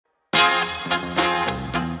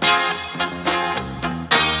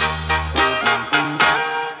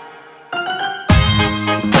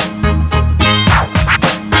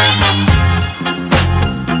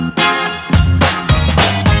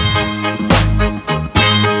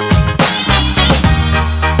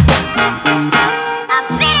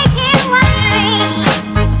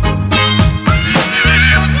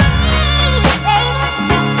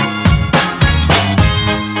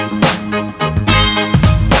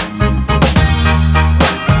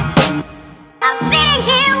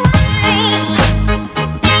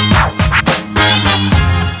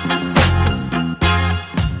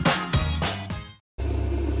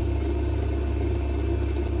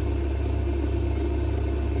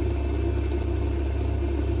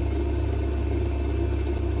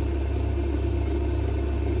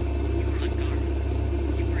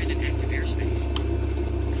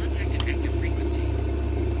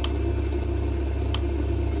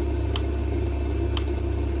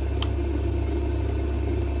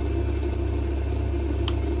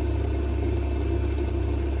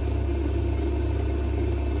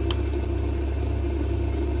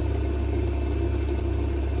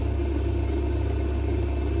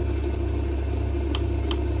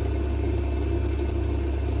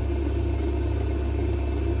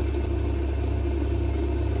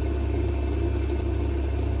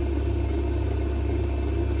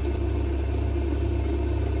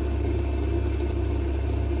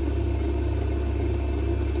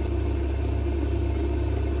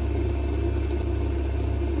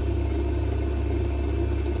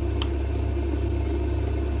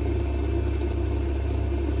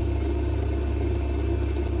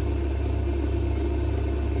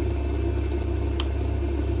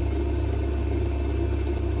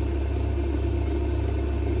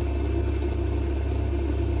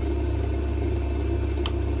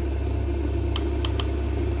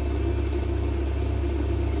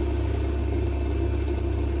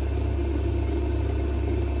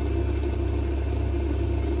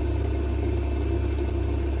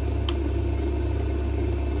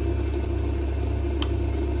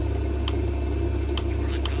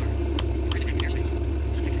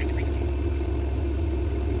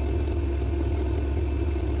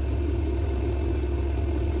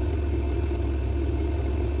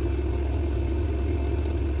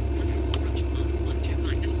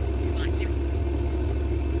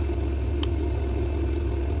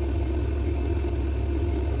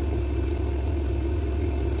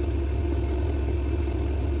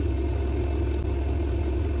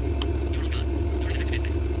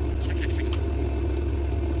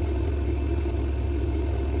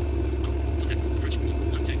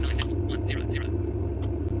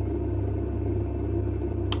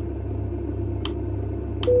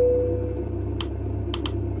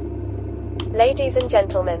Ladies and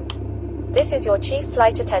gentlemen, this is your chief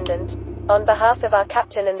flight attendant. On behalf of our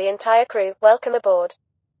captain and the entire crew, welcome aboard.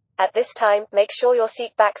 At this time, make sure your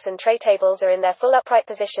seat backs and tray tables are in their full upright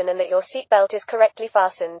position and that your seat belt is correctly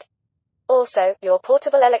fastened. Also, your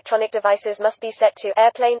portable electronic devices must be set to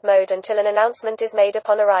airplane mode until an announcement is made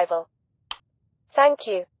upon arrival. Thank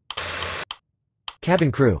you.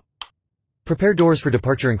 Cabin crew. Prepare doors for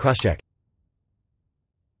departure and crosscheck.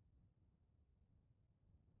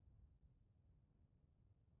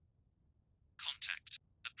 Contact.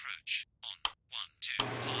 Approach on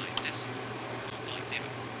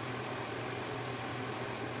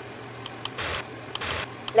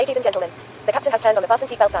 125.450. Ladies and gentlemen, the captain has turned on the fasten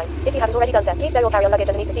seatbelt sign. If you haven't already done so, please stow your carry-on luggage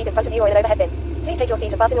underneath the seat in front of you or in an overhead bin. Please take your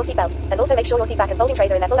seat and fasten your seatbelt, and also make sure your seat back and folding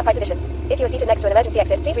trays are in their full upright position. If you are seated next to an emergency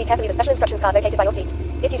exit, please read carefully the special instructions card located by your seat.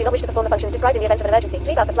 If you do not wish to perform the functions described in the event of an emergency,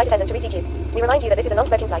 please ask the flight attendant to reseat you. We remind you that this is a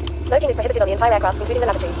non-smoking flight. Smoking is prohibited on the entire aircraft, including the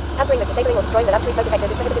lavatories. Tampering with, disabling or destroying the lavatory smoke detectors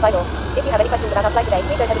is prohibited by law. If you have any questions about our flight today,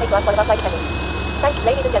 please don't hesitate to ask one of our flight attendants. Thank you,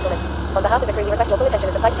 ladies and gentlemen. On behalf of the crew, we request your full attention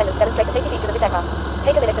as the flight attendants demonstrate the safety features of this aircraft.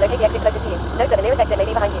 Take a minute to locate the exit closest to you. Note that the nearest exit may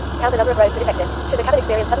be behind you. Count the number of rows to this exit. Should the cabin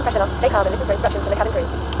experience sudden pressure loss, stay calm and listen for instructions from the cabin crew.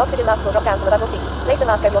 Oxygen masks will drop down from above your seat. Place the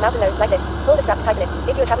mask over your mouth and nose like this. Pull the strap to tighten it.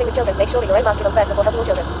 If you are traveling with children, make sure that your own mask is on first before helping your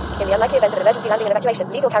children. In the unlikely event of an emergency landing and evacuation,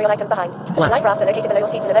 leave your carry-on items behind. Life rafts are located below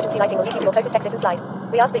your seats and emergency lighting will lead you to your closest exit and slide.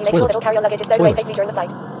 We ask that you make sure that all carry-on luggage is stowed away safely during the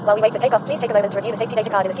flight. While we wait for takeoff, please take a moment to review the safety data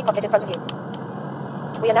card in the seat pocket in front of you.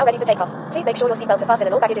 We are now ready for takeoff. Please make sure your seatbelts are fastened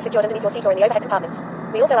and all baggage is secured underneath your seat or in the overhead compartments.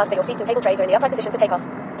 We also ask that your seats and table trays are in the upright position for takeoff.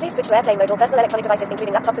 Please switch to airplane mode or personal electronic devices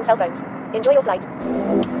including laptops and cell phones. Enjoy your flight.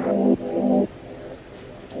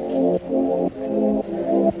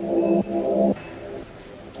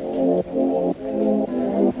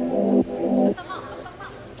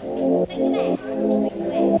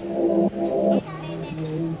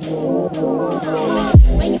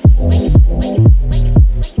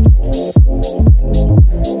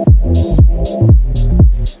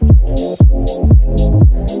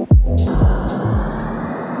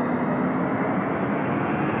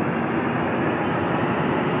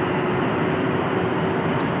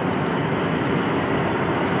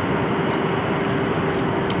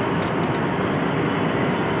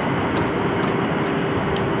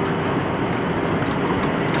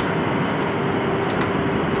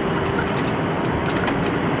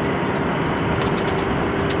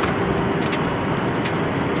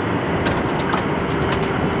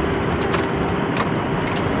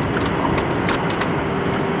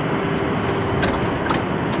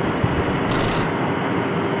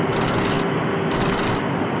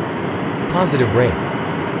 Positive rate.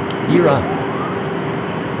 Gear up.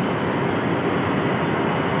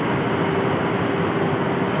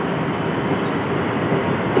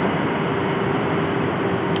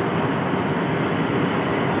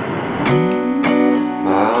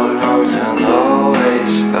 Mountain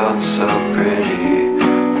always felt so pretty,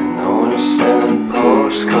 and no one's sending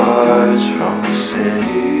postcards from the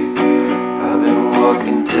city. I've been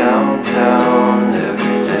walking downtown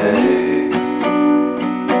every day.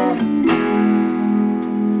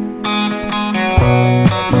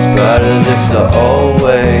 Despite this, I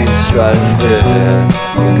always try to fit in.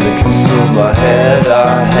 When they consume my head, I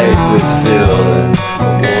hate this feeling.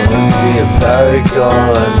 I wanna be a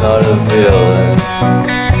paragon, not a villain.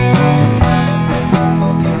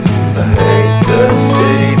 I hate the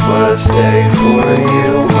city, but I stay for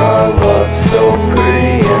you. My love's so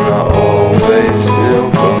pretty, and I always knew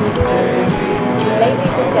from the day.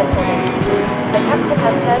 Ladies and gentlemen, the captain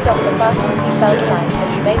has turned off the fasten seatbelt sign and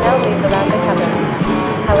you may now move around the cabin.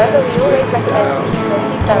 However, we always recommend to keep your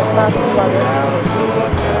seatbelt fastened while you're seated.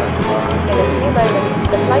 In a few moments,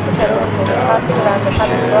 the flight attendants will be passing around the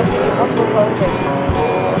cabin to offer you hot or cold drinks,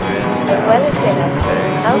 as well as dinner.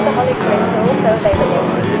 Alcoholic drinks are also available.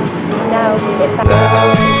 Now, sit back.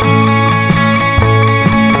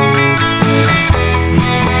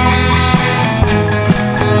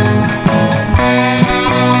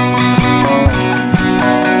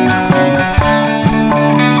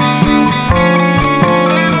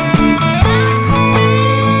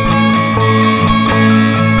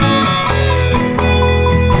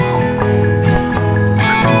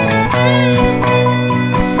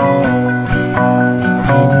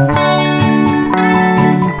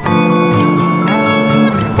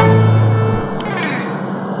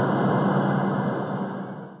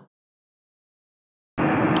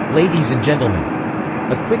 Ladies and gentlemen,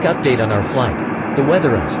 a quick update on our flight. The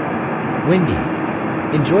weather is windy.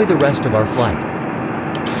 Enjoy the rest of our flight.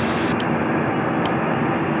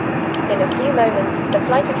 In a few moments, the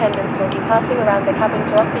flight attendants will be passing around the cabin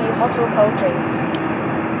to offer you hot or cold drinks,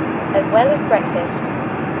 as well as breakfast.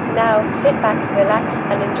 Now, sit back, relax,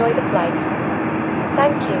 and enjoy the flight.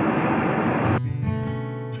 Thank you.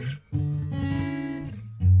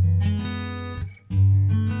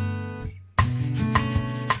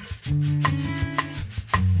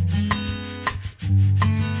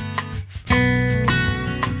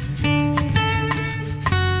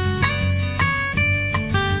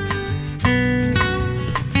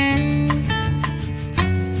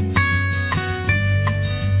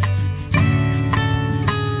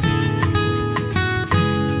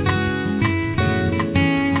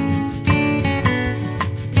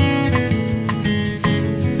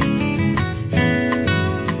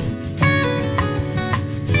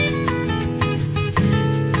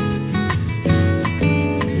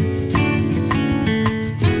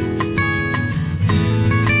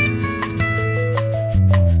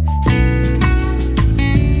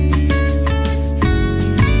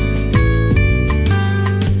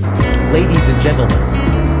 Ladies and gentlemen,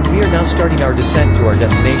 we are now starting our descent to our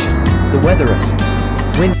destination. The weather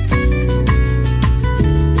is windy.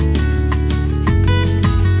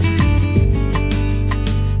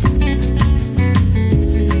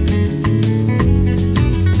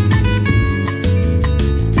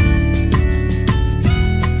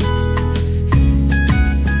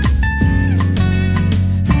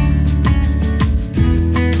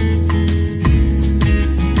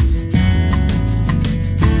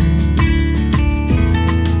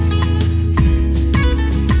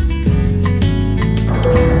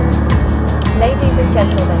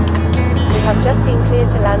 Gentlemen, we have just been cleared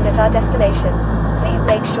to land at our destination. Please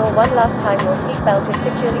make sure one last time your seatbelt is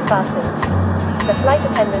securely fastened. The flight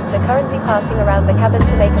attendants are currently passing around the cabin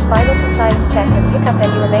to make a final compliance check and pick up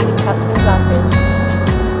any remaining cups and glasses.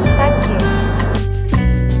 Thank you.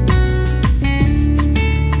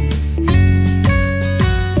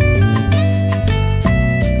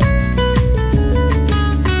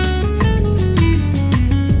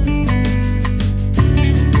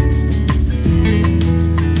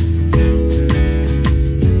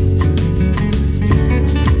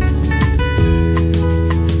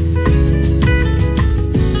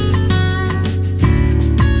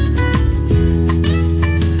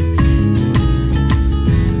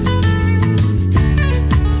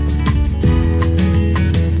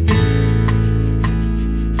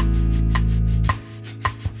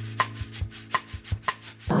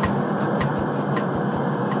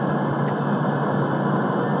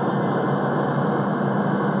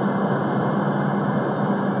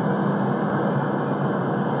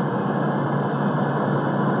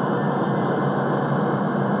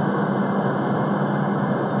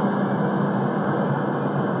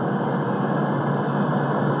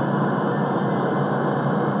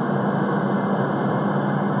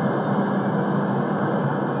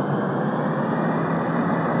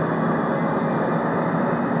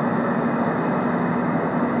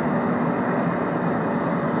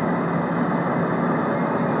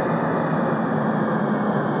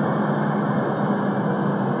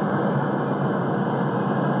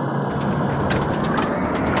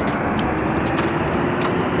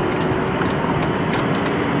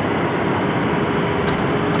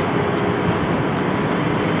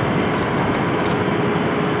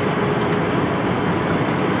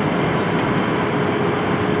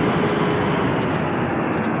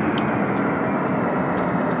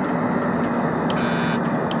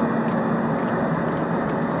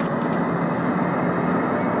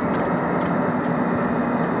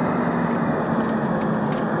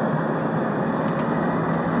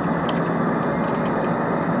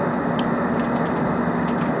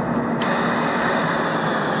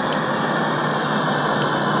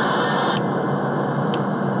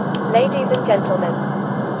 Ladies and gentlemen,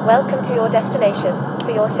 welcome to your destination.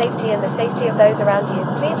 For your safety and the safety of those around you,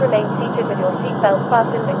 please remain seated with your seatbelt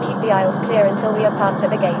fastened and keep the aisles clear until we are parked at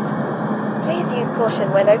the gate. Please use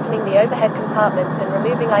caution when opening the overhead compartments and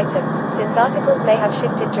removing items, since articles may have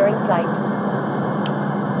shifted during flight.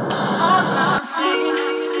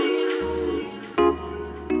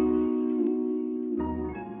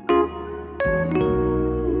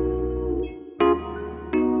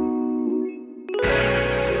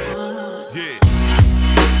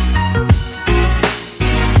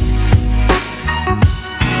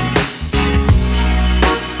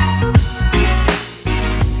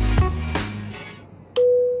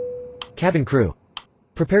 Cabin crew.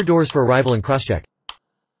 Prepare doors for arrival and cross-check.